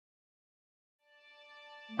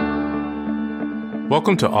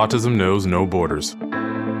Welcome to Autism Knows No Borders.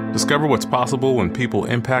 Discover what's possible when people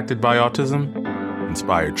impacted by autism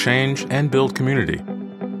inspire change and build community.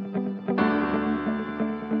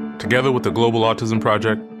 Together with the Global Autism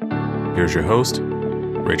Project, here's your host,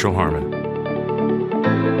 Rachel Harmon.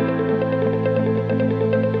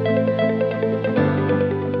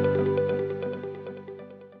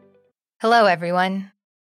 Hello, everyone.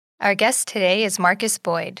 Our guest today is Marcus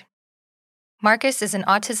Boyd. Marcus is an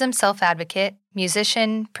autism self-advocate,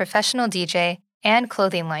 musician, professional DJ, and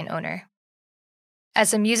clothing line owner.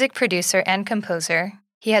 As a music producer and composer,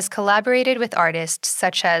 he has collaborated with artists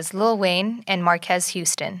such as Lil Wayne and Marquez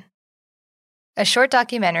Houston. A short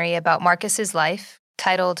documentary about Marcus's life,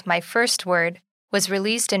 titled My First Word, was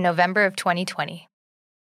released in November of 2020.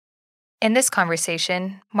 In this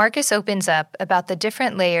conversation, Marcus opens up about the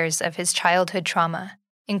different layers of his childhood trauma,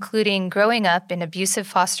 including growing up in abusive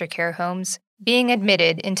foster care homes, being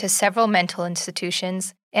admitted into several mental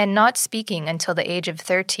institutions, and not speaking until the age of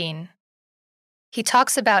 13. He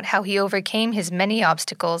talks about how he overcame his many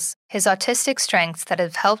obstacles, his autistic strengths that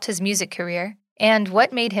have helped his music career, and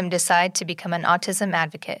what made him decide to become an autism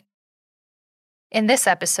advocate. In this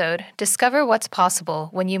episode, discover what's possible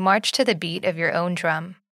when you march to the beat of your own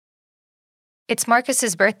drum. It's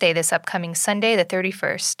Marcus's birthday this upcoming Sunday, the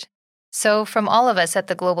 31st. So, from all of us at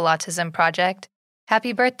the Global Autism Project,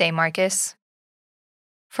 happy birthday, Marcus.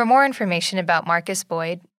 For more information about Marcus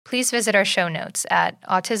Boyd, please visit our show notes at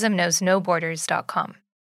autismknowsnoborders.com.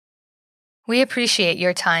 We appreciate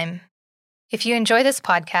your time. If you enjoy this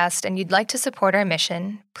podcast and you'd like to support our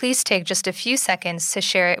mission, please take just a few seconds to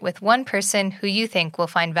share it with one person who you think will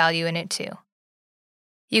find value in it too.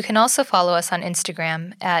 You can also follow us on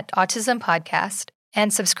Instagram at Autism Podcast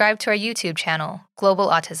and subscribe to our YouTube channel, Global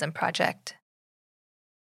Autism Project.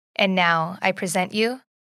 And now I present you,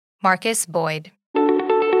 Marcus Boyd.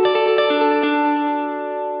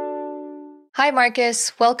 Hi,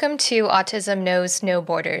 Marcus. Welcome to Autism Knows No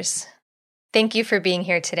Borders. Thank you for being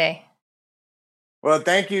here today. Well,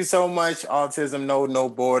 thank you so much, Autism Knows No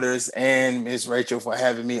Borders, and Ms. Rachel for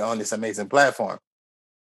having me on this amazing platform.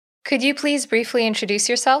 Could you please briefly introduce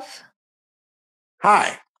yourself?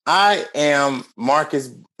 Hi, I am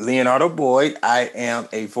Marcus Leonardo Boyd. I am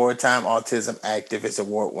a four-time Autism Activist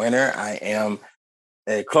Award winner. I am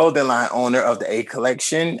a clothing line owner of the A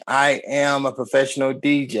Collection. I am a professional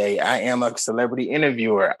DJ. I am a celebrity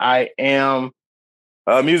interviewer. I am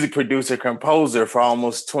a music producer, composer for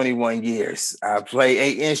almost 21 years. I play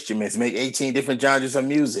 8 instruments, make 18 different genres of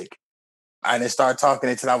music. I didn't start talking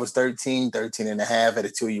until I was 13 and a half at a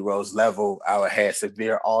 2-year-old's level. I had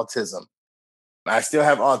severe autism. I still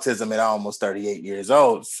have autism at almost 38 years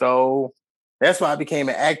old. So that's why I became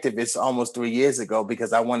an activist almost 3 years ago,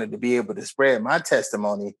 because I wanted to be able to spread my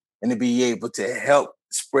testimony and to be able to help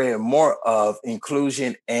spread more of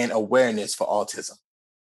inclusion and awareness for autism.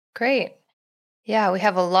 Great. Yeah, we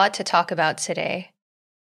have a lot to talk about today.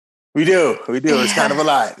 We do. It's kind of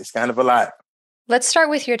a lot. Let's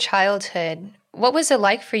start with your childhood. What was it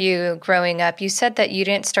like for you growing up? You said that you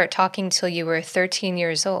didn't start talking till you were 13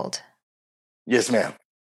 years old. Yes, ma'am.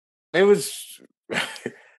 It was,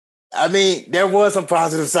 there was some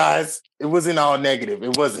positive sides. It wasn't all negative.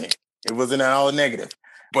 It wasn't all negative.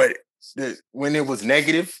 But when it was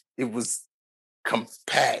negative, it was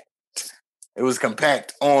compact. It was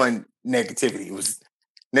compact on negativity. It was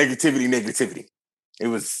negativity. It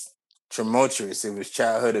was tumultuous. It was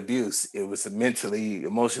childhood abuse. It was mentally,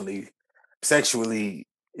 emotionally, sexually.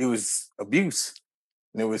 It was abuse.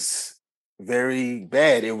 And it was very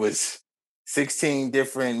bad. It was 16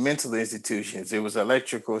 different mental institutions. It was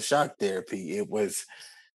electrical shock therapy. It was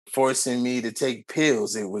forcing me to take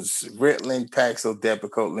pills. It was Ritalin, Paxil,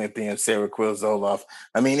 Depakote, Lithium, Seroquel, Zoloft.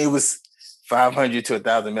 It was 500 to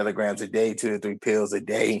 1,000 milligrams a day, 2 to 3 pills a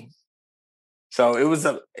day. So it was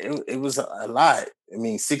a lot.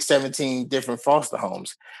 17 different foster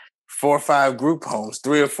homes, 4 or 5 group homes,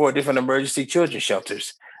 3 or 4 different emergency children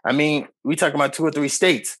shelters. We talking about 2 or 3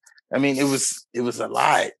 states. It was a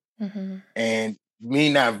lot. Mm-hmm. And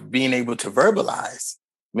me not being able to verbalize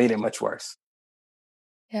made it much worse.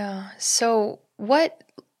 Yeah. So what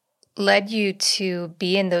led you to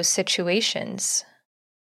be in those situations?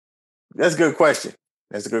 That's a good question.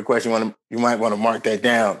 You might want to mark that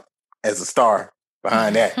down as a star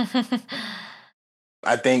behind that.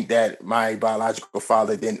 I think that my biological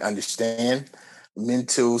father didn't understand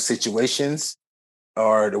mental situations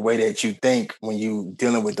or the way that you think when you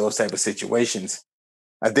dealing with those type of situations.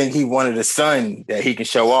 I think he wanted a son that he can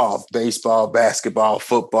show off: baseball, basketball,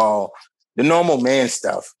 football, the normal man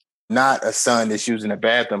stuff. not a son that's using the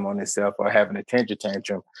bathroom on himself or having a temper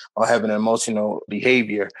tantrum or having an emotional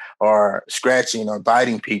behavior or scratching or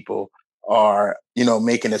biting people or,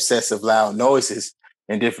 making excessive loud noises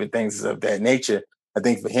and different things of that nature. I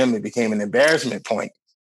think for him, it became an embarrassment point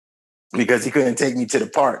because he couldn't take me to the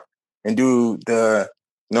park and do the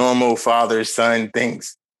normal father-son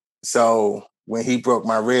things. So when he broke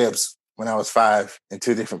my ribs when I was 5 in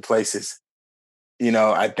 2 different places,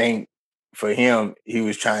 I think for him, he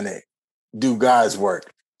was trying to do God's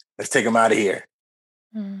work. Let's take him out of here.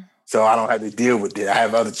 So I don't have to deal with it. I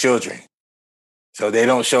have other children. So they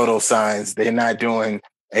don't show those signs. They're not doing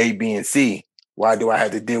A, B, and C. Why do I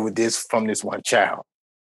have to deal with this from this one child?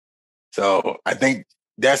 So I think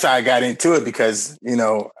that's how I got into it because,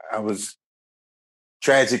 I was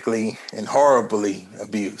tragically and horribly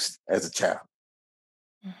abused as a child.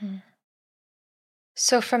 Mm-hmm.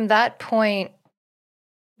 So from that point,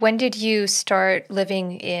 when did you start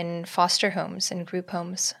living in foster homes and group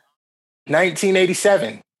homes?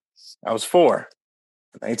 1987. I was 4.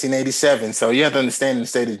 1987. So you have to understand in the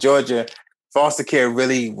state of Georgia, foster care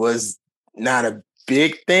really was not a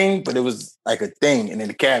big thing, but it was like a thing. And in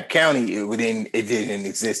DeKalb County, it didn't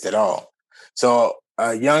exist at all. So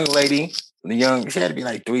a young lady, she had to be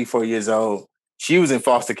like 3-4 years old. She was in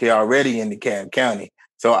foster care already in DeKalb County.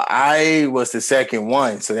 So I was the second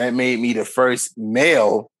one. So that made me the first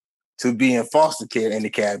male to be in foster care in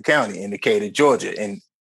DeKalb County, in Decatur, Georgia. And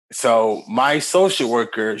so my social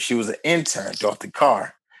worker, she was an intern, Dr.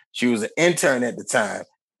 Carr. She was an intern at the time.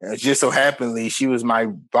 And just so happened, she was my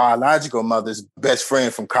biological mother's best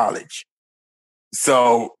friend from college.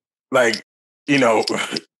 So,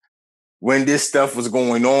 when this stuff was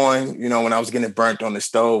going on, when I was getting burnt on the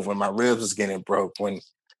stove, when my ribs was getting broke, when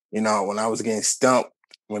I was getting stumped,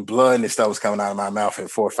 when blood and stuff was coming out of my mouth at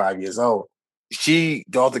 4 or 5 years old,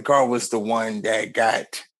 Dr. Carr was the one that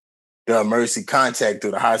got the emergency contact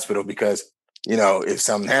through the hospital because, if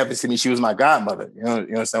something happens to me, she was my godmother. You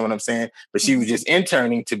understand what I'm saying? But she was just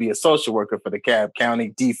interning to be a social worker for the DeKalb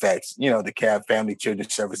County DFACS, the DeKalb Family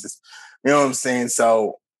Children's Services. You know what I'm saying?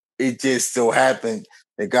 So it just so happened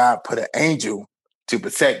that God put an angel to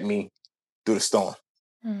protect me through the storm.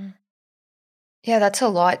 Mm. Yeah, that's a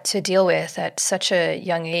lot to deal with at such a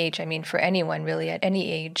young age. I mean, for anyone really at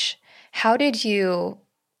any age. How did you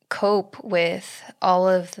cope with all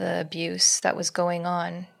of the abuse that was going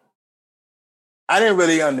on? I didn't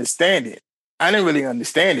really understand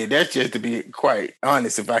it. That's just to be quite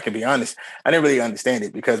honest, if I can be honest. I didn't really understand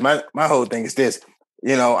it because my whole thing is this.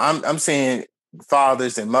 I'm seeing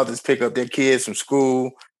fathers and mothers pick up their kids from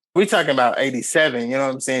school. We're talking about 87, you know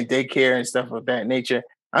what I'm saying? Daycare and stuff of that nature.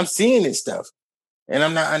 I'm seeing this stuff. And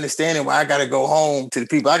I'm not understanding why I got to go home to the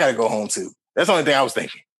people I got to go home to. That's the only thing I was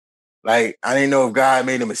thinking. Like, I didn't know if God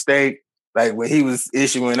made a mistake. Like when he was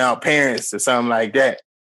issuing out parents or something like that.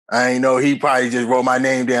 I didn't know he probably just wrote my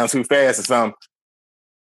name down too fast or something.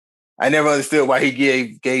 I never understood why he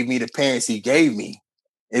gave me the parents he gave me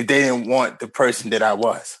if they didn't want the person that I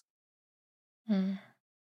was. Mm.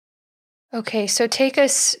 Okay, so take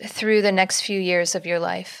us through the next few years of your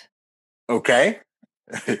life. Okay.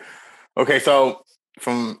 Okay, so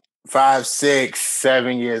from 5, 6,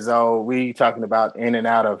 7 years old, we talking about in and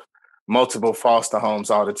out of multiple foster homes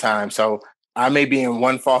all the time. So I may be in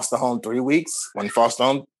one foster home 3 weeks, one foster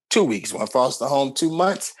home 2 weeks, one foster home 2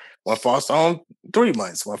 months, one foster home 3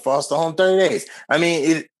 months, one foster home 30 days. I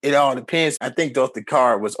mean, it all depends. I think Dr.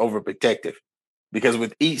 Carr was overprotective because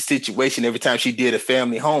with each situation, every time she did a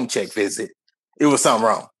family home check visit, it was something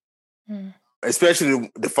wrong. Mm.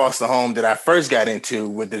 Especially the foster home that I first got into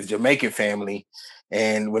with the Jamaican family.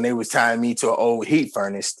 And when they was tying me to an old heat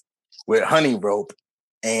furnace with honey rope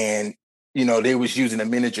and, they was using a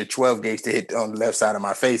miniature 12 gauge to hit on the left side of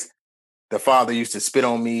my face. The father used to spit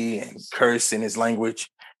on me and curse in his language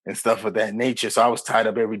and stuff of that nature. So I was tied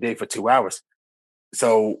up every day for 2 hours.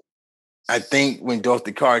 So I think when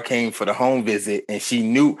Dr. Carr came for the home visit and she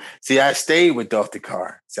knew, I stayed with Dr.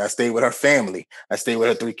 Carr. I stayed with her family. I stayed with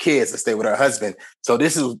her 3 kids. I stayed with her husband. So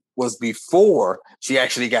this was before she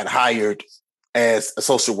actually got hired as a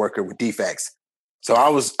social worker with DFACS. So I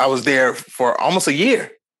was there for almost a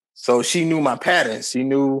year. So she knew my patterns. She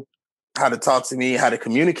knew how to talk to me, how to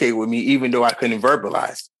communicate with me, even though I couldn't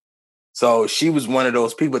verbalize. So she was one of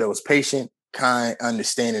those people that was patient, kind,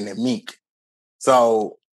 understanding, and meek.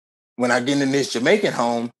 So when I get in this Jamaican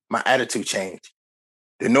home, my attitude changed.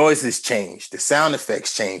 The noises change. The sound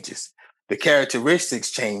effects changes. The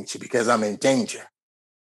characteristics change because I'm in danger.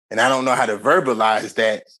 And I don't know how to verbalize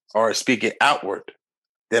that or speak it outward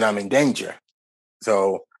that I'm in danger.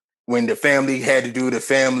 So when the family had to do the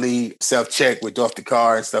family self-check with Dr.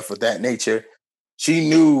 Carr and stuff of that nature, she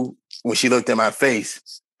knew when she looked at my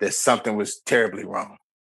face, that something was terribly wrong.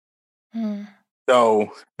 Mm.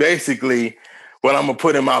 So basically, what I'm gonna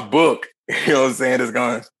put in my book, you know what I'm saying,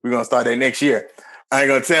 we're gonna start that next year. I ain't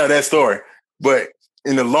gonna tell that story, but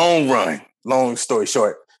in the long run, long story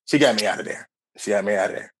short, she got me out of there.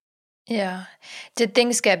 Yeah. Did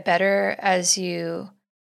things get better as you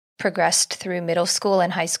progressed through middle school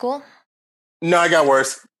and high school? No, it got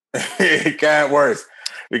worse. It got worse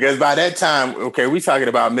because by that time, okay, we talking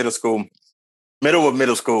about middle school, middle of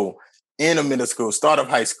middle school, end of middle school, start of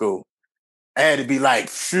high school. I had to be like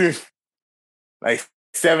 7,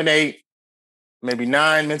 8, maybe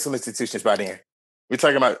 9 mental institutions by then. We're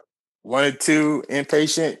talking about 1 or 2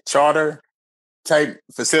 inpatient charter type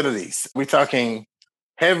facilities. We're talking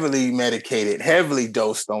heavily medicated, heavily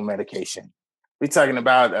dosed on medication. We're talking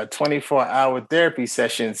about 24-hour therapy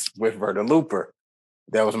sessions with Verda Looper.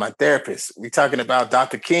 That was my therapist. We're talking about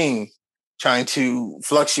Dr. King trying to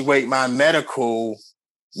fluctuate my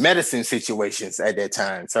medicine situations at that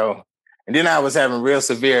time. So, and then I was having real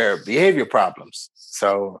severe behavior problems.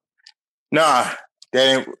 So, nah,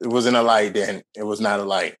 it wasn't a light then. It was not a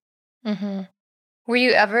light. Mm-hmm. Were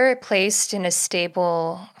you ever placed in a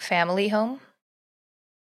stable family home?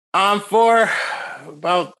 For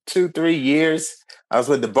about 2-3 years, I was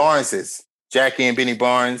with the Barneses, Jackie and Benny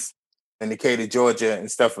Barnes in Decatur, Georgia,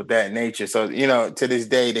 and stuff of that nature. So, to this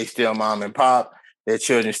day, they still mom and pop. Their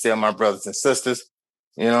children still my brothers and sisters.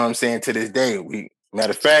 You know what I'm saying? To this day,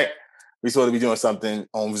 matter of fact, we're supposed to be doing something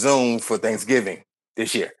on Zoom for Thanksgiving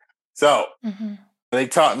this year. So They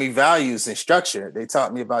taught me values and structure. They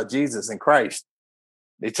taught me about Jesus and Christ.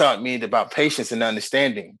 They taught me about patience and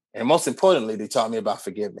understanding. And most importantly, they taught me about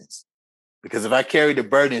forgiveness. Because if I carry the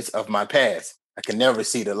burdens of my past, I can never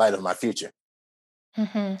see the light of my future.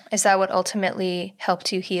 Is that what ultimately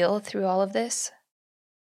helped you heal through all of this?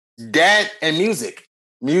 That and music.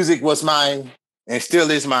 Music was and still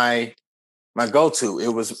is my go-to.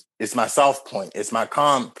 It's my soft point. It's my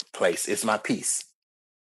calm place. It's my peace.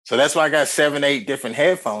 So that's why I got 7, 8 different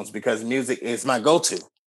headphones, because music is my go-to.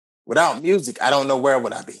 Without music, I don't know where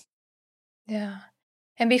would I be. Yeah.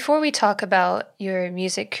 And before we talk about your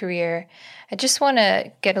music career, I just want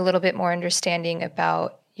to get a little bit more understanding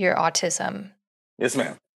about your autism. Yes,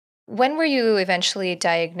 ma'am. When were you eventually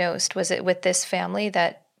diagnosed? Was it with this family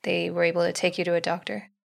that they were able to take you to a doctor?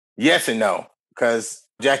 Yes and no, because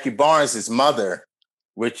Jackie Barnes' mother,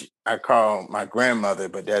 which I call my grandmother,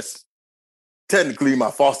 but that's technically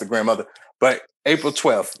my foster grandmother. But April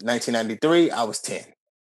 12th, 1993, I was 10.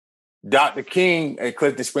 Dr. King at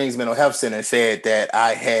Clifton Springs Mental Health Center said that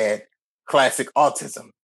I had classic autism.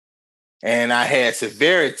 And I had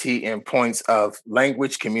severity in points of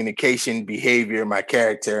language, communication, behavior, my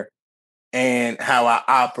character, and how I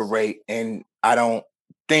operate. And I don't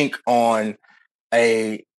think on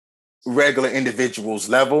a regular individual's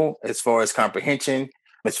level as far as comprehension,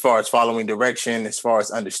 as far as following direction, as far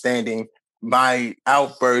as understanding. My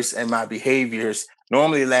outbursts and my behaviors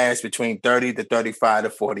normally last between 30 to 35 to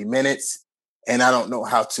 40 minutes. And I don't know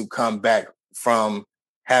how to come back from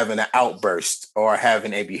having an outburst or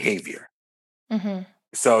having a behavior.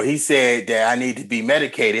 So he said that I need to be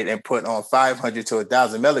medicated and put on 500 to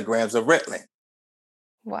 1,000 milligrams of Ritalin.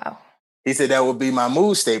 Wow. He said that will be my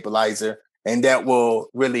mood stabilizer, and that will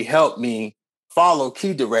really help me follow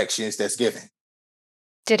key directions that's given.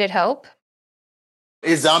 Did it help?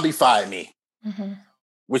 It zombified me,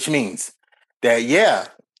 which means that, yeah,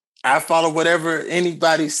 I follow whatever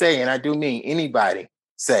anybody say, and I do mean anybody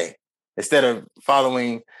say, instead of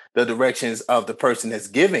following the directions of the person that's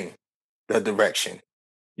giving the direction.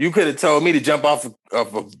 You could have told me to jump off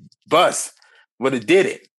of a bus, would have did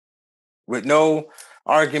it with no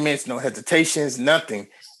arguments, no hesitations, nothing.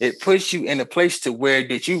 It puts you in a place to where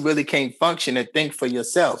that you really can't function and think for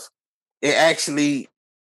yourself. It actually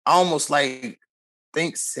almost like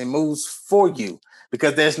thinks and moves for you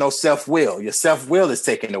because there's no self-will. Your self-will is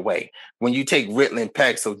taken away when you take Ritalin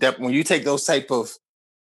packs. So when you take those type of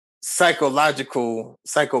psychomatic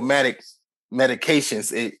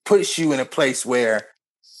medications, it puts you in a place where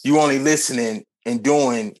you only listening and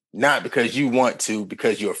doing not because you want to,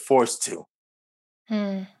 because you're forced to.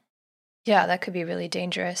 Yeah, that could be really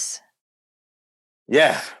dangerous.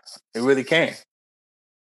 Yeah, it really can.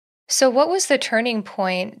 So what was the turning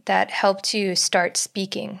point that helped you start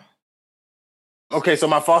speaking? Okay, so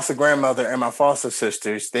my foster grandmother and my foster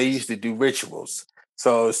sisters, they used to do rituals.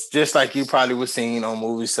 So it's just like you probably were seeing on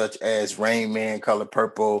movies such as Rain Man, Color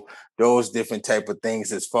Purple, those different type of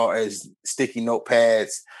things, as far as sticky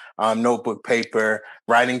notepads, notebook paper,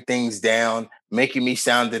 writing things down, making me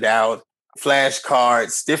sound it out,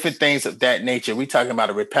 flashcards, different things of that nature. We talking about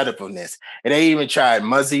a repetitiveness. And they even tried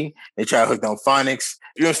Muzzy. They tried Hooked on Phonics.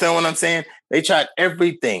 You understand what I'm saying? They tried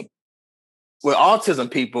everything. With autism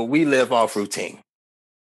people, we live off routine.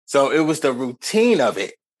 So it was the routine of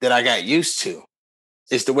it that I got used to.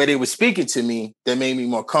 It's the way they were speaking to me that made me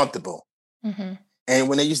more comfortable. Mm-hmm. And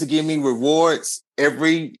when they used to give me rewards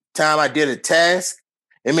every time I did a task,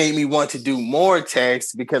 it made me want to do more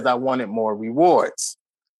tasks because I wanted more rewards.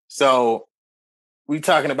 So we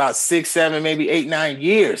talking about 6, 7, maybe 8, 9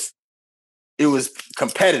 years. It was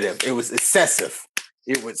competitive. It was excessive.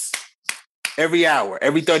 It was every hour,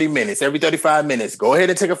 every 30 minutes, every 35 minutes. Go ahead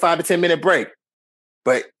and take a 5 to 10 minute break.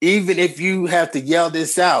 But even if you have to yell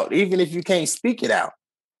this out, even if you can't speak it out,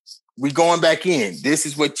 we going back in. This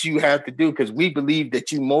is what you have to do because we believe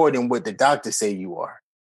that you more than what the doctors say you are.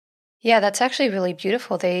 Yeah, that's actually really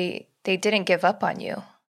beautiful. They didn't give up on you.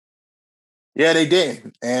 Yeah, they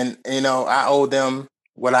didn't. And, I owe them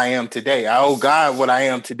what I am today. I owe God what I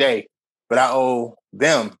am today, but I owe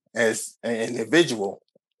them as an individual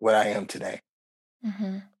what I am today.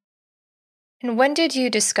 Mm-hmm. And when did you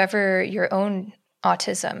discover your own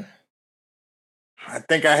autism? I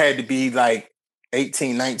think I had to be like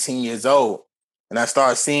 18, 19 years old. And I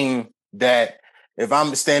started seeing that if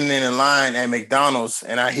I'm standing in a line at McDonald's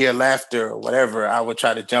and I hear laughter or whatever, I would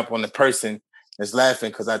try to jump on the person that's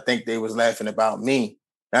laughing because I think they was laughing about me.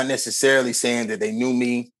 Not necessarily saying that they knew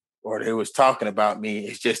me or they was talking about me.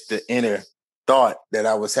 It's just the inner thought that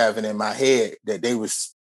I was having in my head that they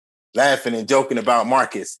was laughing and joking about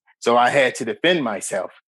Marcus. So I had to defend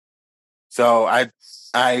myself. So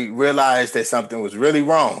I realized that something was really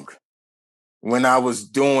wrong when I was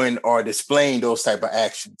doing or displaying those type of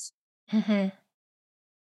actions. Mm-hmm.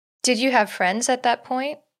 Did you have friends at that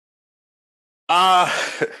point? I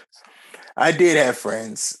did have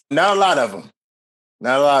friends. Not a lot of them.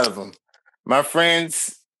 Not a lot of them. My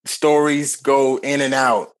friends' stories go in and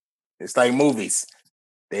out. It's like movies.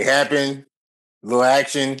 They happen, little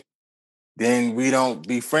action, then we don't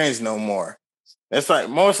be friends no more. That's like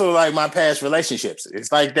more so like my past relationships.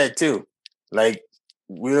 It's like that too. Like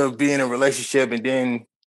we'll be in a relationship and then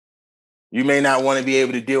you may not want to be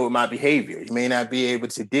able to deal with my behavior. You may not be able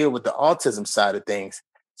to deal with the autism side of things.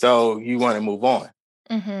 So you want to move on.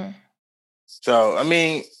 Mm-hmm. So, I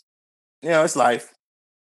mean, it's life.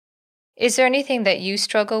 Is there anything that you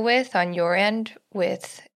struggle with on your end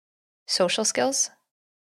with social skills?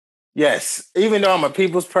 Yes. Even though I'm a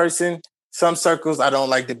people's person, some circles I don't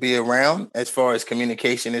like to be around as far as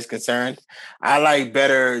communication is concerned. I like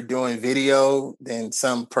better doing video than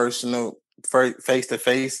some personal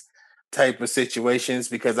face-to-face type of situations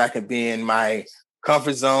because I can be in my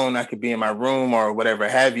comfort zone. I could be in my room or whatever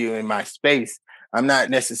have you in my space. I'm not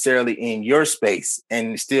necessarily in your space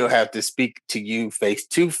and still have to speak to you face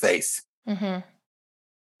to face. Mm-hmm.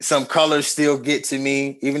 Some colors still get to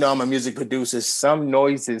me, even though I'm a music producer, some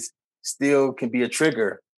noises still can be a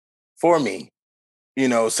trigger for me.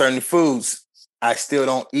 Certain foods I still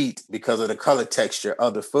don't eat because of the color texture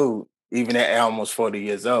of the food, even at almost 40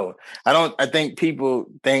 years old. I think people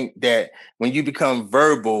think that when you become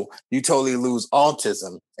verbal, you totally lose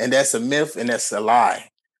autism. And that's a myth and that's a lie.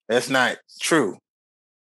 That's not true.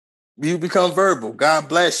 You become verbal. God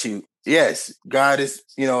bless you. Yes, God is,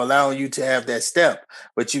 allowing you to have that step,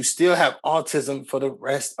 but you still have autism for the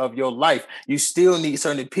rest of your life. You still need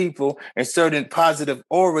certain people and certain positive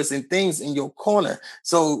auras and things in your corner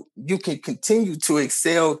so you can continue to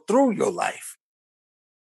excel through your life.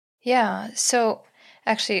 Yeah. So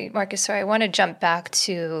actually, Marcus, sorry, I want to jump back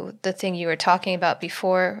to the thing you were talking about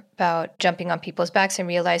before about jumping on people's backs and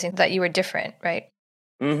realizing that you were different, right?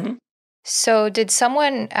 Mm-hmm. So did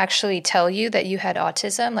someone actually tell you that you had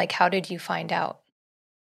autism? Like, how did you find out?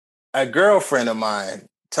 A girlfriend of mine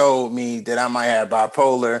told me that I might have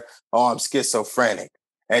bipolar or I'm schizophrenic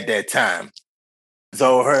at that time.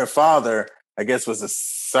 So her father, I guess, was a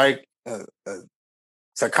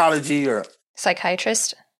psychology or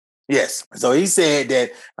psychiatrist. Yes. So he said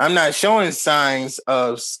that I'm not showing signs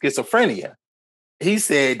of schizophrenia. He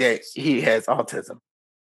said that he has autism.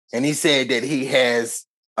 And he said that he has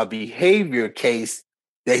a behavior case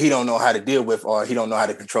that he don't know how to deal with or he don't know how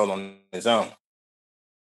to control on his own.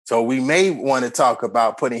 So we may want to talk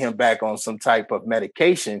about putting him back on some type of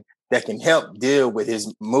medication that can help deal with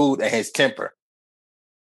his mood and his temper.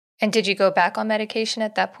 And did you go back on medication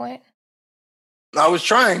at that point? I was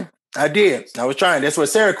trying. I did. I was trying. That's where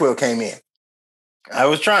Seroquel came in. I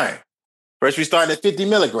was trying. First, we started at 50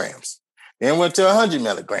 milligrams. Then went to 100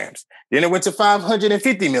 milligrams. Then it went to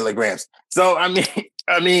 550 milligrams. So, I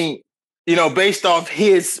mean, based off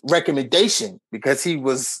his recommendation, because he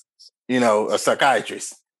was, a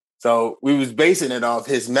psychiatrist. So we was basing it off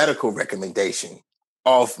his medical recommendation,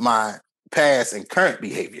 off my past and current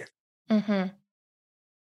behavior. Mm-hmm.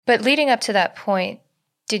 But leading up to that point,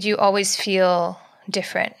 did you always feel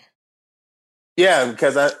different? Yeah,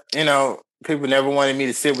 because people never wanted me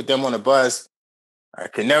to sit with them on the bus. I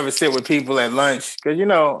could never sit with people at lunch because,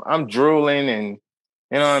 I'm drooling and,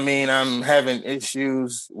 I'm having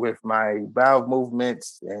issues with my bowel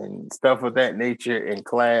movements and stuff of that nature in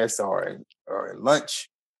class or in lunch.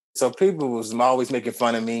 So people was always making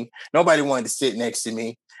fun of me. Nobody wanted to sit next to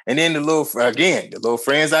me. And then the little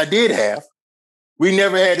friends I did have, we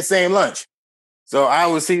never had the same lunch. So I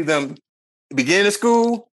would see them beginning of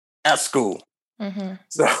school, at school. Mm-hmm.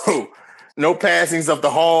 So no passings of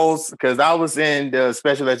the halls because I was in the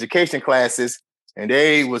special education classes and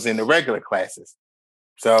they was in the regular classes.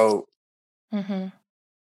 So. Mm-hmm.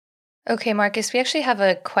 Okay, Marcus, we actually have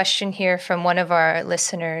a question here from one of our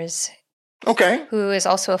listeners. Okay. Who is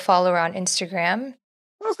also a follower on Instagram.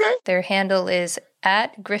 Okay. Their handle is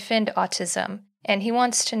 @GriffinAutism. And he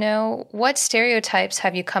wants to know, what stereotypes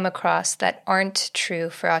have you come across that aren't true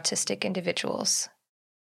for autistic individuals?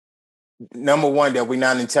 Number one, that we're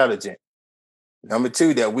not intelligent. Number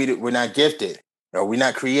two, that we're not gifted, or we're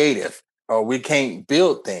not creative, or we can't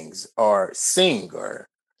build things, or sing, or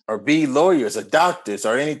be lawyers, or doctors,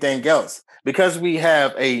 or anything else. Because we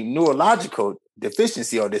have a neurological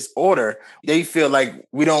deficiency or disorder, they feel like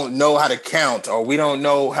we don't know how to count, or we don't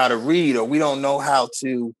know how to read, or we don't know how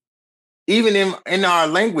to, even in our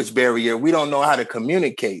language barrier, we don't know how to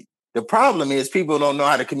communicate. The problem is people don't know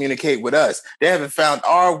how to communicate with us. They haven't found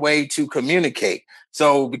our way to communicate.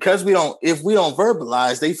 So because if we don't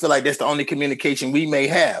verbalize, they feel like that's the only communication we may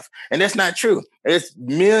have. And that's not true. There's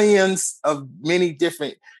millions of many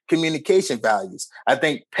different communication values. I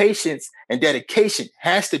think patience and dedication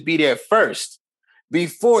has to be there first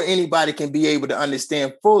before anybody can be able to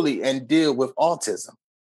understand fully and deal with autism.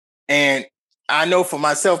 And I know for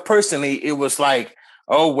myself personally, it was like,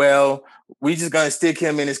 oh, well, we just going to stick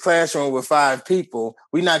him in his classroom with 5 people.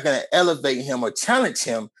 We're not going to elevate him or challenge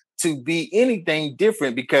him to be anything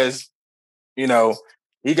different because, he got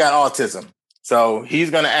autism. So he's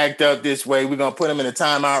going to act up this way. We're going to put him in a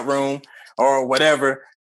timeout room or whatever.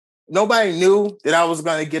 Nobody knew that I was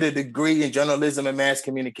going to get a degree in journalism and mass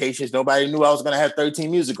communications. Nobody knew I was going to have 13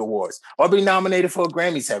 music awards or be nominated for a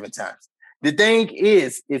Grammy 7 times. The thing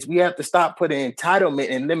is we have to stop putting entitlement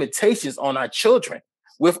and limitations on our children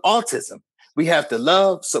with autism. We have to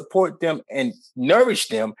love, support them, and nourish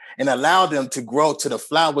them and allow them to grow to the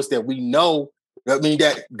flowers that we know,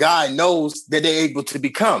 that God knows that they're able to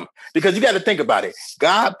become. Because you got to think about it.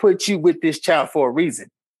 God put you with this child for a reason.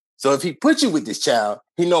 So if he put you with this child,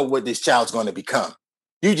 he knows what this child's going to become.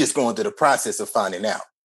 You just going through the process of finding out.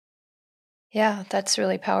 Yeah, that's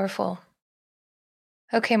really powerful.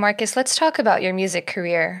 Okay, Marcus, let's talk about your music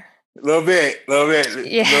career. A little bit.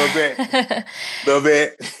 Yeah. Little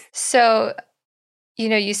bit. So,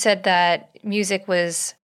 you said that music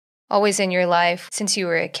was always in your life since you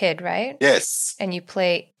were a kid, right? Yes. And you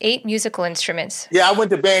play 8 musical instruments. Yeah, I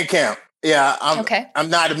went to band camp. Yeah, I'm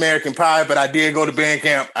not American Pie, but I did go to band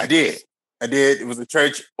camp. I did. It was a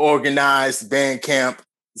church organized band camp.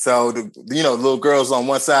 So the little girls on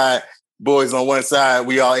one side, boys on one side,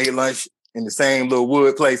 we all ate lunch in the same little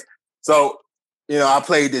wood place. So, I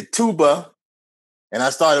played the tuba and I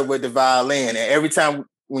started with the violin. And every time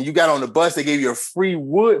when you got on the bus, they gave you a free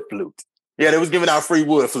wood flute. Yeah, they was giving out free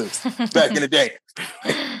wood flutes back in the day.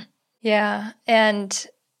 Yeah. And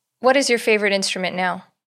what is your favorite instrument now?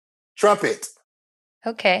 Trumpet.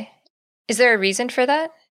 Okay. Is there a reason for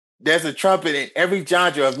that? There's a trumpet in every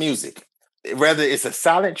genre of music, whether it's a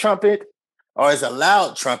silent trumpet or it's a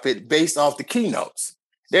loud trumpet based off the keynotes.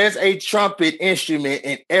 There's a trumpet instrument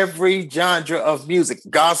in every genre of music,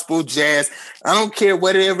 gospel, jazz. I don't care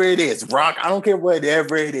whatever it is, rock. I don't care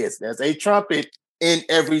whatever it is. There's a trumpet in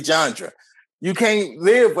every genre. You can't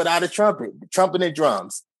live without a trumpet and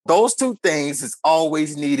drums. Those 2 things is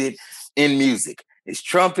always needed in music. It's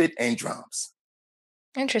trumpet and drums.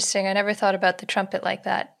 Interesting. I never thought about the trumpet like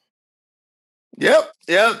that. Yep.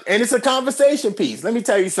 And it's a conversation piece. Let me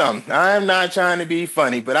tell you something. I'm not trying to be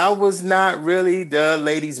funny, but I was not really the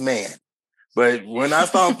ladies' man. But when I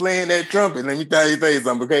started playing that trumpet, let me tell you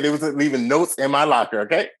something, okay? They was leaving notes in my locker,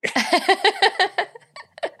 okay?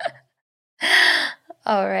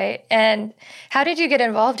 All right. And how did you get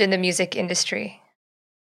involved in the music industry?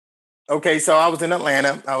 Okay, so I was in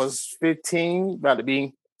Atlanta. I was 15, about to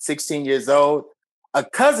be 16 years old. A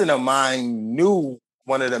cousin of mine knew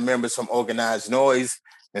one of the members from Organized Noise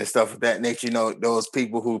and stuff of that nature. Those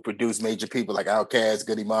people who produce major people like Outkast,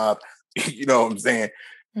 Goody Mob, you know what I'm saying?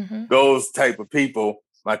 Mm-hmm. Those type of people.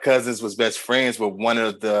 my cousins was best friends with one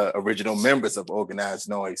of the original members of Organized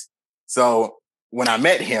Noise. So when I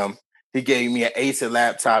met him, he gave me an Acer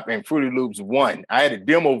laptop and Fruity Loops 1. I had a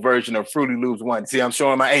demo version of Fruity Loops 1. See, I'm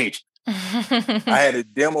showing my age. I had a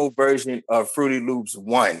demo version of Fruity Loops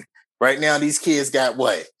 1. Right now, these kids got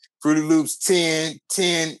what? Fruity Loops 10,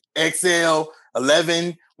 10, XL,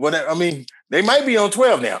 11, whatever. I mean, they might be on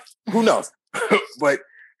 12 now. Who knows? But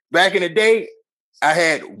back in the day, I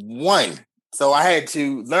had 1. So I had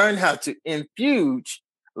to learn how to infuse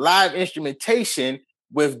live instrumentation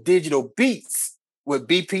with digital beats, with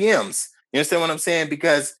BPMs. You understand what I'm saying?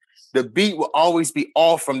 Because the beat will always be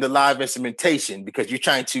off from the live instrumentation because you're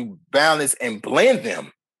trying to balance and blend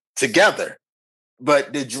them together.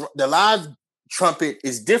 But the live trumpet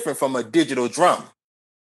is different from a digital drum.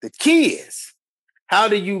 The key is, how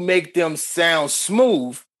do you make them sound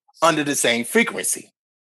smooth under the same frequency?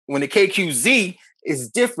 When the KQZ is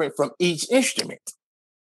different from each instrument.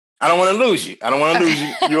 I don't want to lose you.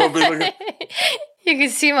 You'll be looking. You can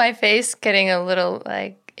see my face getting a little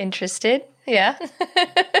interested. Yeah.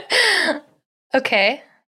 Okay.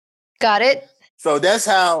 Got it. So that's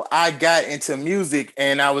how I got into music,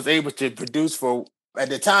 and I was able to produce for, at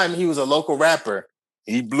the time, he was a local rapper.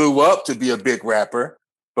 He blew up to be a big rapper,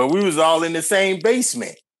 but we was all in the same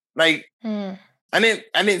basement. I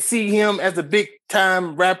didn't see him as a big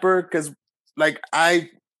time rapper because I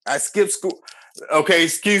skipped school. Okay,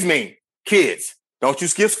 excuse me, kids, don't you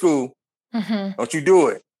skip school. Mm-hmm. Don't you do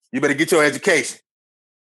it. You better get your education.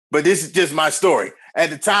 But this is just my story. At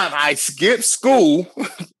the time, I skipped school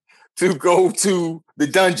to go to the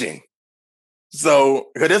dungeon. So,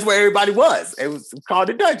 because that's where everybody was. It was called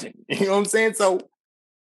the dungeon. You know what I'm saying? So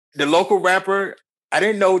the local rapper, I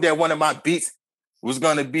didn't know that one of my beats was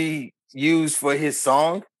going to be used for his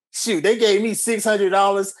song. Shoot, they gave me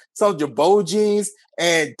 $600, some Jabot jeans,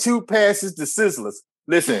 and 2 passes to Sizzlers.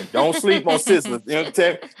 Listen, don't sleep on Sizzlers. You know what I'm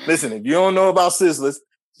saying? Listen, if you don't know about Sizzlers,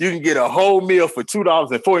 you can get a whole meal for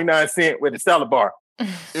 $2.49 with a salad bar.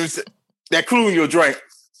 That including your drink.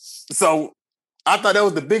 So I thought that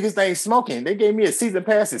was the biggest thing smoking. They gave me a season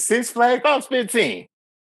pass at Six Flags. I was 15.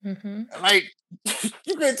 Mm-hmm.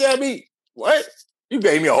 You can't tell me what? You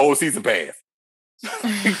gave me a whole season pass.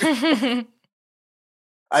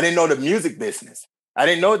 I didn't know the music business. I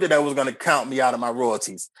didn't know that was going to count me out of my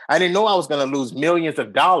royalties. I didn't know I was going to lose millions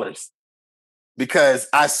of dollars because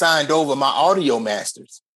I signed over my audio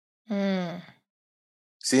masters. Mm.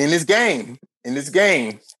 See, in this game,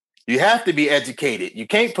 you have to be educated. You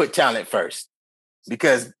can't put talent first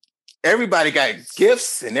because everybody got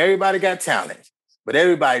gifts and everybody got talent, but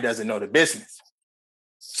everybody doesn't know the business.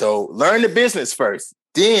 So learn the business first,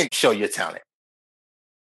 then show your talent.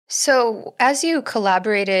 So as you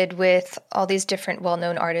collaborated with all these different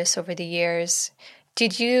well-known artists over the years,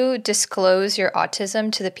 did you disclose your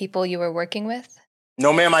autism to the people you were working with?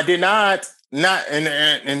 No, ma'am, I did not.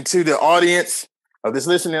 And to the audience, of this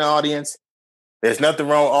listening audience, there's nothing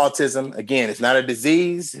wrong with autism. Again, it's not a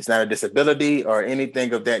disease, it's not a disability or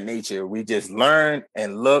anything of that nature. We just learn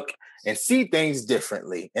and look and see things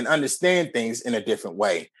differently and understand things in a different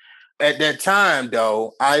way. At that time,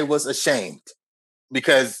 though, I was ashamed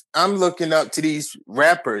because I'm looking up to these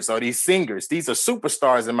rappers or these singers. These are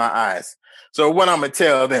superstars in my eyes. So what I'm going to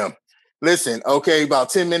tell them, listen, okay, about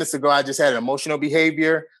 10 minutes ago, I just had an emotional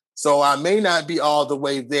behavior. So I may not be all the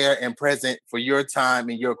way there and present for your time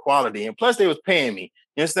and your quality. And plus, they was paying me.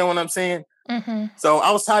 You understand what I'm saying? Mm-hmm. So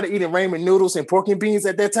I was tired of eating ramen noodles and pork and beans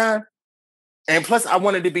at that time. And plus, I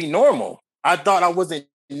wanted to be normal. I thought I wasn't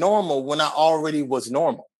normal when I already was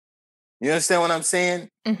normal. You understand what I'm saying?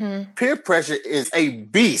 Mm-hmm. Peer pressure is a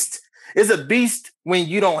beast. It's a beast when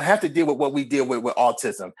you don't have to deal with what we deal with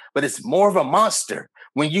autism. But it's more of a monster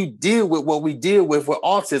when you deal with what we deal with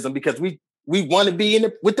autism because we want to be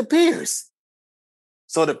with the peers.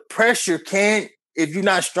 So the pressure if you're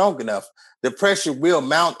not strong enough, the pressure will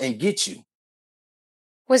mount and get you.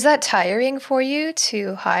 Was that tiring for you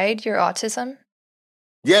to hide your autism?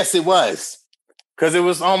 Yes, it was. Because it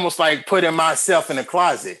was almost like putting myself in a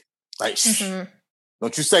closet. Like, mm-hmm.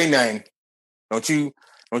 Don't you say nothing. Don't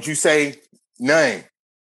you say nothing.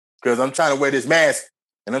 Because I'm trying to wear this mask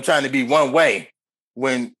and I'm trying to be one way.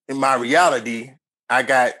 When in my reality, I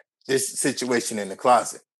got this situation in the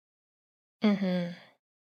closet. Mm-hmm.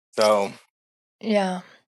 So. Yeah.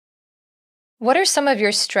 What are some of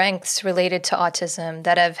your strengths related to autism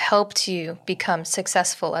that have helped you become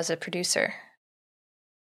successful as a producer?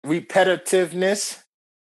 Repetitiveness,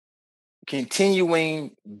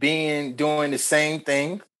 continuing doing the same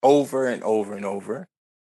thing over and over and over.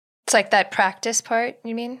 It's like that practice part,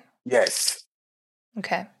 you mean? Yes.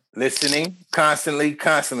 Okay. Listening, constantly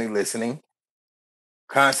listening.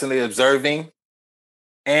 constantly observing.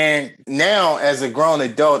 And now, as a grown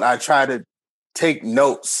adult, I try to take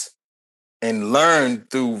notes and learn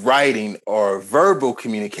through writing or verbal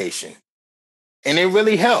communication. And it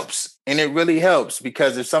really helps. And it really helps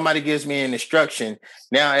because if somebody gives me an instruction,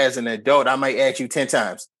 now as an adult, I might ask you 10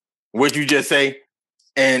 times, what'd you just say?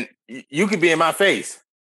 And you could be in my face.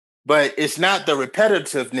 But it's not the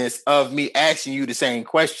repetitiveness of me asking you the same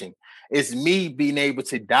question. It's me being able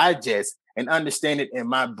to digest and understand it in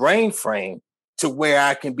my brain frame to where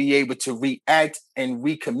I can be able to react and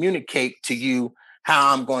recommunicate to you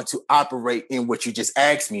how I'm going to operate in what you just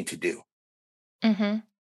asked me to do. Mm-hmm.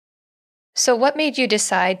 So, what made you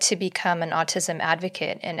decide to become an autism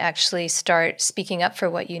advocate and actually start speaking up for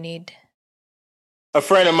what you need? A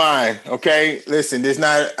friend of mine, okay, listen,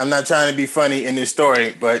 I'm not trying to be funny in this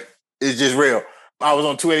story, but it's just real. I was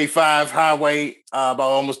on 285 highway about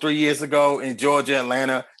almost 3 years ago in Georgia,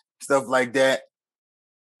 Atlanta, stuff like that.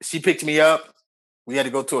 She picked me up. We had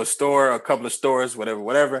to go to a store, a couple of stores,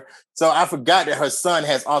 whatever. So I forgot that her son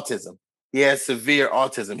has autism. He has severe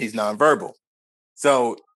autism. He's nonverbal.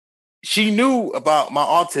 So she knew about my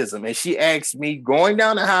autism and she asked me going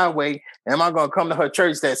down the highway, am I going to come to her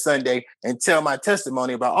church that Sunday and tell my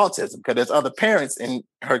testimony about autism? Because there's other parents in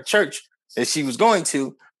her church that she was going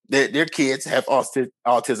to that their kids have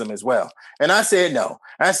autism as well. And I said, no.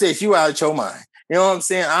 I said, you out of your mind. You know what I'm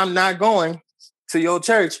saying? I'm not going to your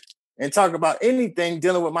church and talk about anything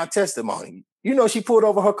dealing with my testimony. You know, she pulled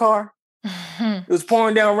over her car. It was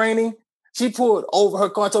pouring down, raining. She pulled over her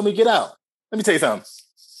car and told me, get out. Let me tell you something.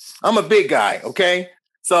 I'm a big guy, okay?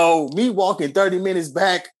 So me walking 30 minutes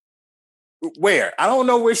back, where? I don't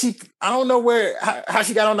know how she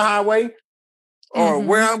got on the highway or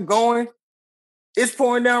where I'm going. It's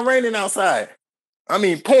pouring down, raining outside. I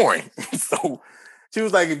mean, pouring. So she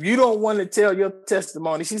was like, if you don't want to tell your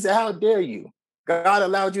testimony, she said, how dare you? God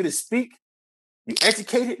allowed you to speak. You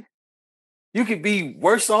educated. You could be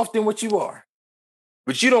worse off than what you are.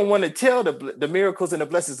 But you don't want to tell the miracles and the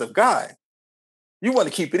blessings of God. You want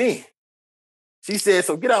to keep it in. She said,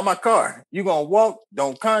 so get out of my car. You're going to walk.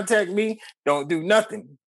 Don't contact me. Don't do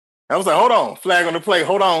nothing. I was like, hold on. Flag on the plate.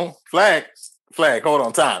 Hold on. Flag. Hold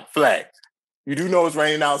on. Time. Flag. You do know it's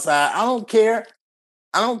raining outside. I don't care.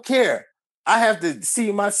 I have to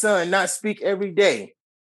see my son not speak every day.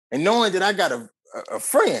 And knowing that I got a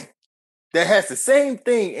friend that has the same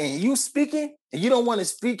thing and you speaking and you don't want to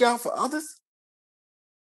speak out for others.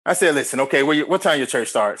 I said, listen, okay, what time your church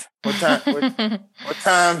starts? What time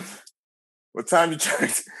your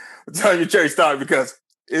church starts? Because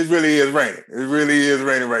it really is raining. It really is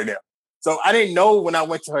raining right now. So I didn't know when I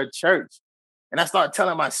went to her church and I started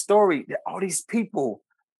telling my story that all these people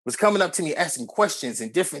was coming up to me asking questions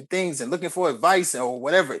and different things and looking for advice or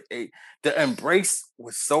whatever. The embrace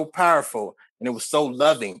was so powerful and it was so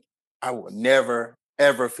loving. I will never,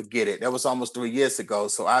 ever forget it. That was almost 3 years ago.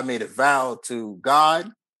 So I made a vow to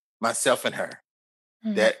God, myself, and her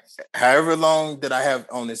that however long that I have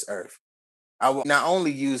on this earth, I will not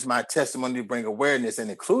only use my testimony to bring awareness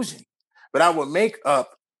and inclusion, but I will make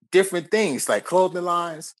up different things like clothing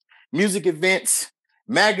lines, music events,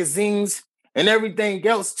 magazines, and everything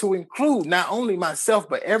else to include not only myself,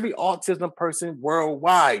 but every autism person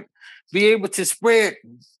worldwide. Be able to spread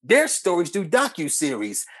their stories through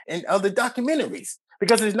docuseries and other documentaries.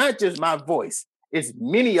 Because it's not just my voice, it's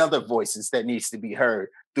many other voices that needs to be heard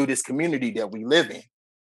through this community that we live in.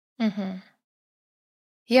 Mm-hmm.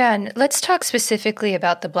 Yeah, and let's talk specifically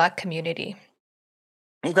about the Black community.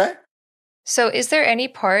 Okay. So is there any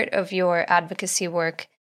part of your advocacy work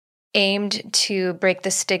aimed to break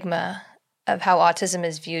the stigma of how autism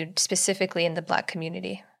is viewed specifically in the Black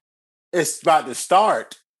community? It's about to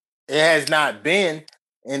start. It has not been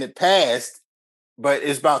in the past, but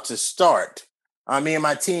it's about to start. Me and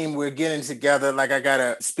my team, we're getting together. Like I got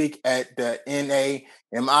to speak at the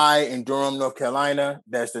NAMI in Durham, North Carolina.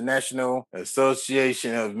 That's the National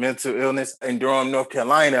Association of Mental Illness in Durham, North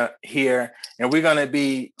Carolina here. And we're going to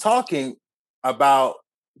be talking about,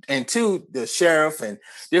 and to the sheriff and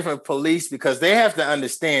different police, because they have to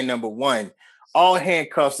understand, number one, all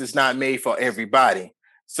handcuffs is not made for everybody.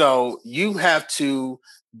 So you have to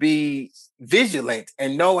be vigilant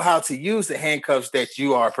and know how to use the handcuffs that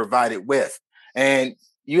you are provided with. And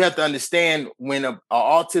you have to understand when an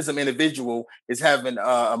autism individual is having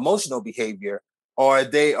emotional behavior, or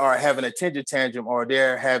they are having a temper tantrum, or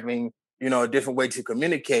they're having, a different way to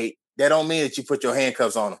communicate, that don't mean that you put your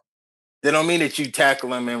handcuffs on them. That don't mean that you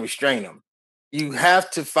tackle them and restrain them. You have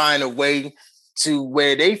to find a way to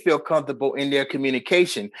where they feel comfortable in their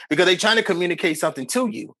communication, because they're trying to communicate something to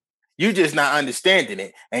you. You just not understanding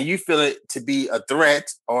it, and you feel it to be a threat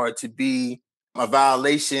or to be a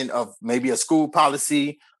violation of maybe a school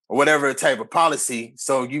policy or whatever type of policy.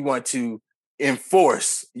 So you want to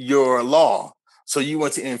enforce your law. So you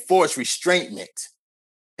want to enforce restraintment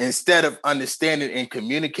instead of understanding and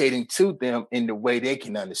communicating to them in the way they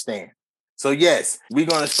can understand. So yes, we're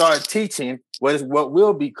going to start teaching what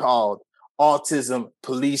will be called autism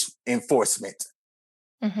police enforcement.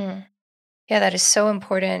 Mm-hmm. Yeah, that is so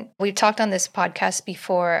important. We've talked on this podcast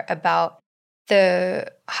before about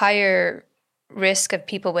the higher risk of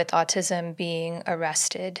people with autism being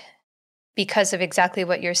arrested because of exactly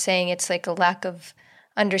what you're saying. It's like a lack of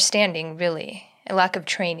understanding, really, a lack of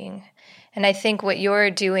training. And I think what you're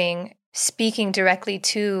doing, speaking directly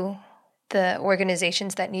to the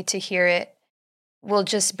organizations that need to hear it, will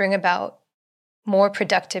just bring about more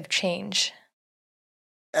productive change.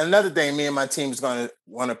 Another thing me and my team is going to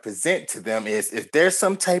want to present to them is if there's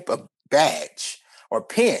some type of badge or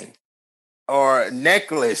pin or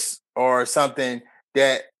necklace or something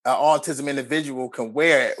that an autism individual can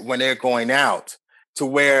wear when they're going out, to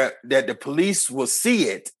where that the police will see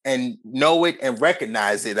it and know it and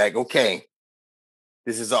recognize it, like, okay,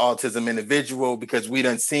 this is an autism individual because we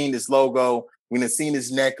done seen this logo, we done seen this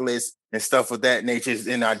necklace and stuff of that nature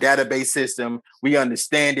in our database system. We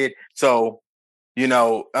understand it. So,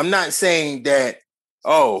 I'm not saying that,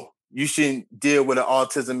 you shouldn't deal with an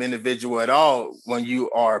autism individual at all when you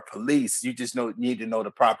are police. You just need to know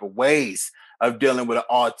the proper ways of dealing with an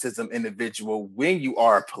autism individual when you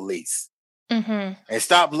are police. Mm-hmm. And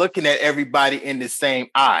stop looking at everybody in the same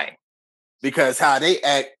eye, because how they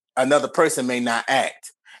act, another person may not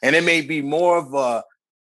act. And it may be more of a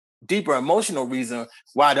deeper emotional reason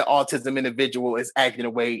why the autism individual is acting the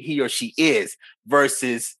way he or she is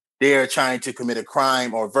versus they're trying to commit a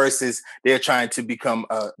crime or versus they're trying to become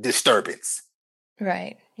a disturbance.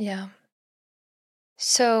 Right. Yeah.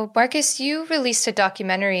 So, Marcus, you released a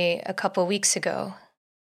documentary a couple weeks ago,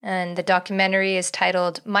 and the documentary is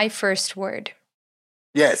titled My First Word.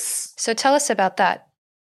 Yes. So tell us about that.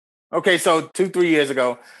 Okay, so 2-3 years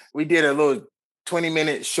ago, we did a little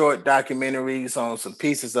 20-minute short documentaries on some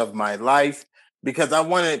pieces of my life because I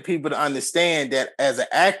wanted people to understand that as an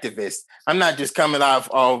activist, I'm not just coming off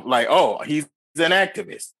of like, oh, he's an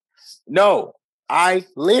activist. No, I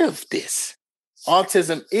live this.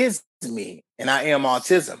 Autism is me, and I am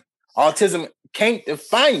autism. Autism can't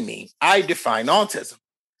define me. I define autism.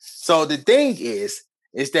 So the thing is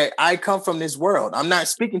that I come from this world. I'm not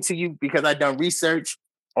speaking to you because I've done research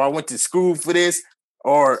or I went to school for this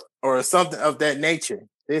or something of that nature.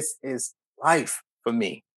 This is life for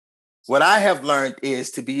me. What I have learned is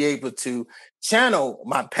to be able to channel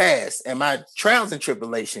my past and my trials and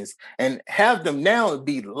tribulations and have them now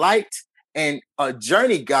be light and a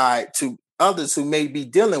journey guide to others who may be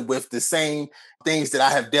dealing with the same things that I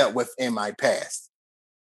have dealt with in my past.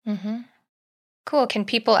 Mm-hmm. Cool. Can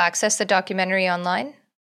people access the documentary online?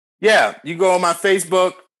 Yeah, you go on my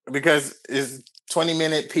Facebook because it's a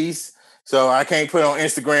 20-minute piece. So I can't put it on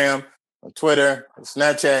Instagram, or Twitter, or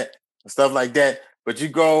Snapchat, and stuff like that. But you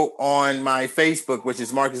go on my Facebook, which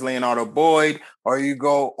is Marcus Leonardo Boyd, or you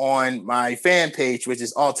go on my fan page, which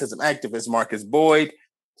is Autism Activist Marcus Boyd.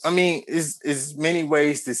 I mean, it's many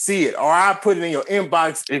ways to see it. Or I put it in your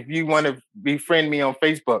inbox if you want to befriend me on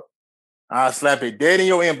Facebook. I'll slap it dead in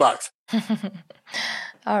your inbox.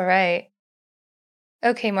 All right.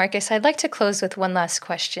 Okay, Marcus, I'd like to close with one last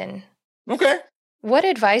question. Okay. What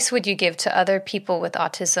advice would you give to other people with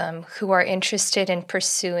autism who are interested in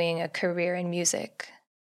pursuing a career in music?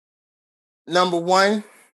 Number one,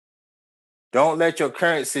 don't let your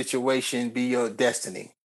current situation be your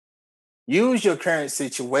destiny. Use your current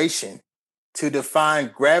situation to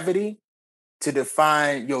define gravity, to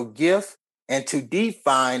define your gift, and to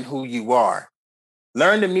define who you are.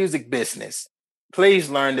 Learn the music business.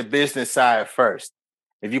 Please learn the business side first.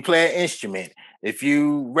 If you play an instrument, if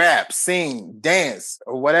you rap, sing, dance,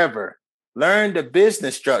 or whatever, learn the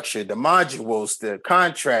business structure, the modules, the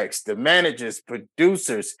contracts, the managers,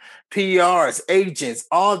 producers, PRs, agents,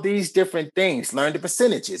 all these different things. Learn the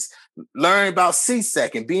percentages. Learn about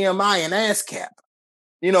CSEC and BMI and ASCAP.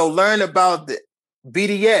 Learn about the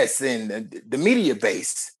BDS and the media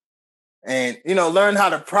base. And, learn how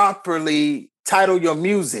to properly title your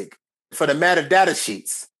music for the metadata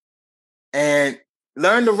sheets. And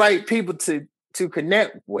learn the right people to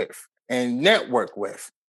connect with and network with.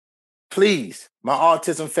 Please, my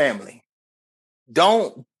autism family,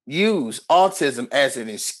 don't use autism as an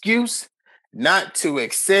excuse not to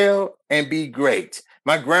excel and be great.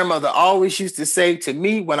 My grandmother always used to say to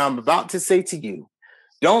me what I'm about to say to you,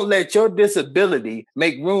 Don't let your disability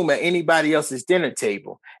make room at anybody else's dinner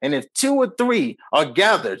table. And if 2 or 3 are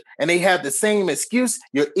gathered and they have the same excuse,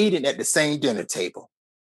 you're eating at the same dinner table.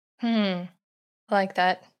 Like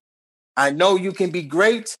that. I know you can be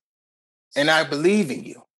great, and I believe in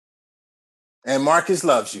you. And Marcus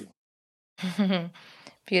loves you.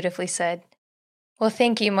 Beautifully said. Well,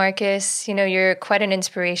 thank you, Marcus. You're quite an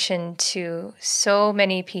inspiration to so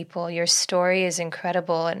many people. Your story is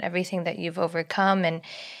incredible, and everything that you've overcome and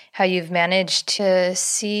how you've managed to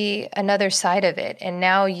see another side of it and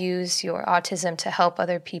now use your autism to help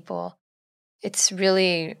other people. It's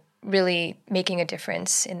really, really making a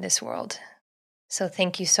difference in this world. So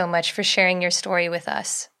thank you so much for sharing your story with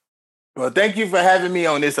us. Well, thank you for having me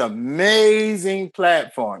on this amazing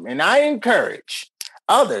platform. And I encourage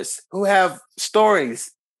others who have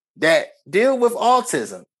stories that deal with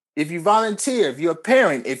autism. If you volunteer, if you're a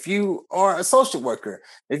parent, if you are a social worker,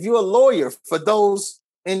 if you're a lawyer for those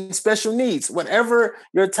in special needs, whatever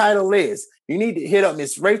your title is, you need to hit up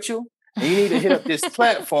Miss Rachel and you need to hit up this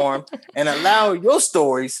platform and allow your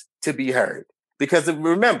stories to be heard. Because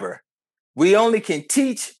remember, we only can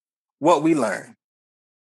teach what we learn.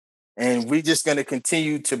 And we're just going to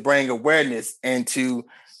continue to bring awareness and to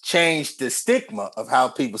change the stigma of how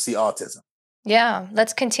people see autism. Yeah,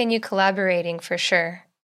 let's continue collaborating for sure.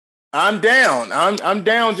 I'm down. I'm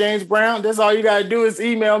down, James Brown. That's all you got to do is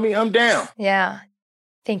email me. I'm down. Yeah.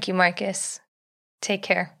 Thank you, Marcus. Take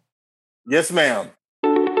care. Yes, ma'am.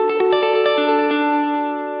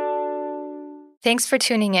 Thanks for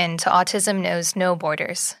tuning in to Autism Knows No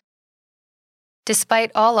Borders. Despite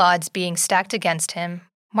all odds being stacked against him,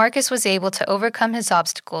 Marcus was able to overcome his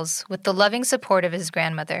obstacles with the loving support of his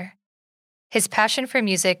grandmother. His passion for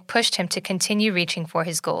music pushed him to continue reaching for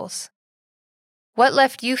his goals. What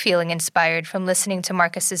left you feeling inspired from listening to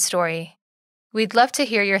Marcus's story? We'd love to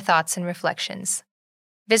hear your thoughts and reflections.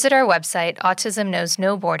 Visit our website,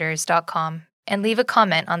 autismknowsnoborders.com, and leave a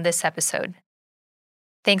comment on this episode.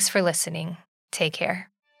 Thanks for listening. Take care.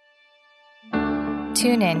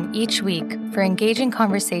 Tune in each week for engaging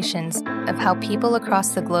conversations of how people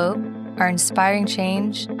across the globe are inspiring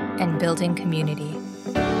change and building community.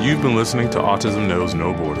 You've been listening to Autism Knows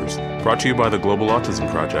No Borders, brought to you by the Global Autism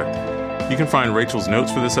Project. You can find Rachel's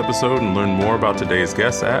notes for this episode and learn more about today's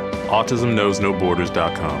guests at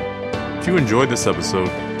autismknowsnoborders.com. If you enjoyed this episode,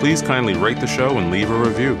 please kindly rate the show and leave a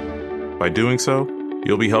review. By doing so,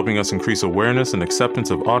 you'll be helping us increase awareness and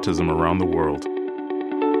acceptance of autism around the world.